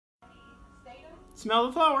Smell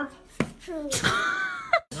the flower.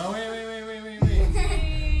 No, wait.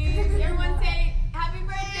 Everyone say happy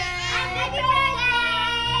birthday! Happy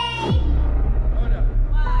birthday! Hold up.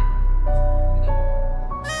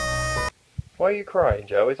 Why are you crying,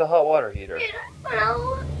 Joe? It's a hot water heater. But I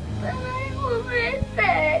will miss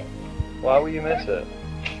it. Why will you miss it?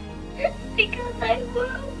 Because I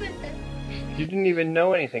will miss it. You didn't even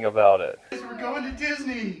know anything about it. We're going to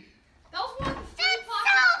Disney. Those ones It's so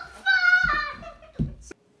fun!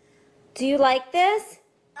 Do you like this?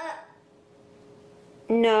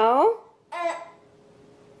 No?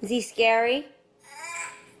 Is he scary?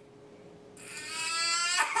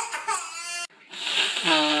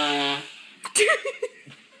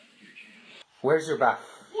 Where's your bath?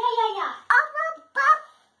 Yeah.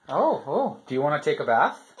 Oh. Do you want to take a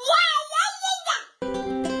bath?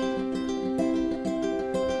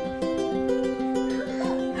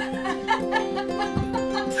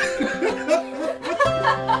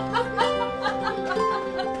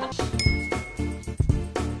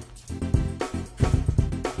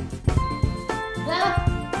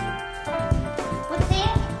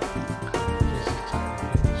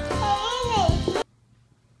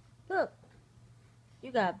 Look,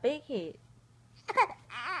 you got a big head.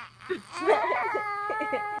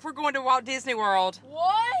 We're going to Walt Disney World.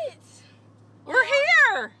 What? We're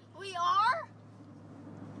here. We are?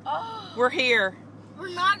 Oh. We're here. We're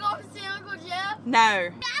not going to see Uncle Jeff? No.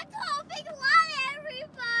 That's a big lot,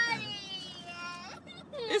 everybody!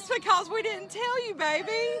 It's because we didn't tell you,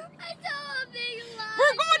 baby. I saw a big lot.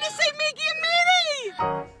 We're going to see Mickey and Minnie.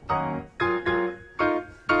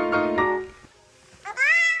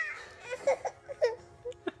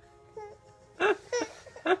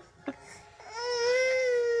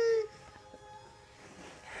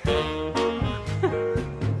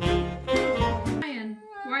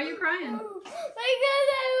 Why are you crying? Because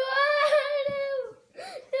I want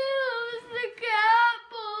to the cat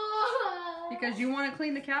boy. Because you want to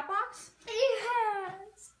clean the cat box?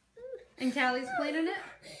 Yes. And Callie's cleaning it?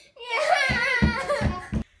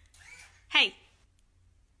 Yeah. Hey,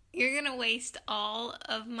 you're gonna waste all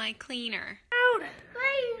of my cleaner. My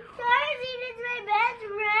Darcy is my best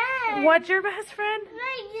friend. What's your best friend?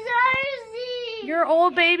 My Darcy. Your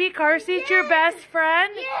old baby car seat's your best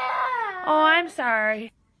friend? Yeah. Oh, I'm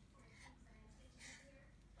sorry.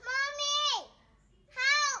 Mommy,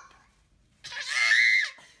 help.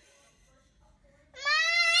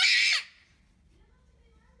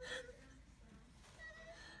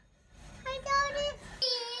 I got it.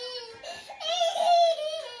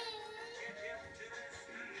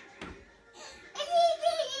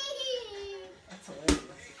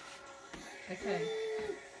 Okay.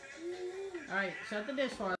 Alright, shut the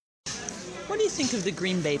dishwasher. What do you think of the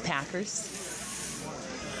Green Bay Packers?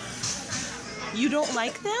 You don't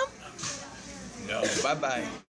like them? No, bye-bye.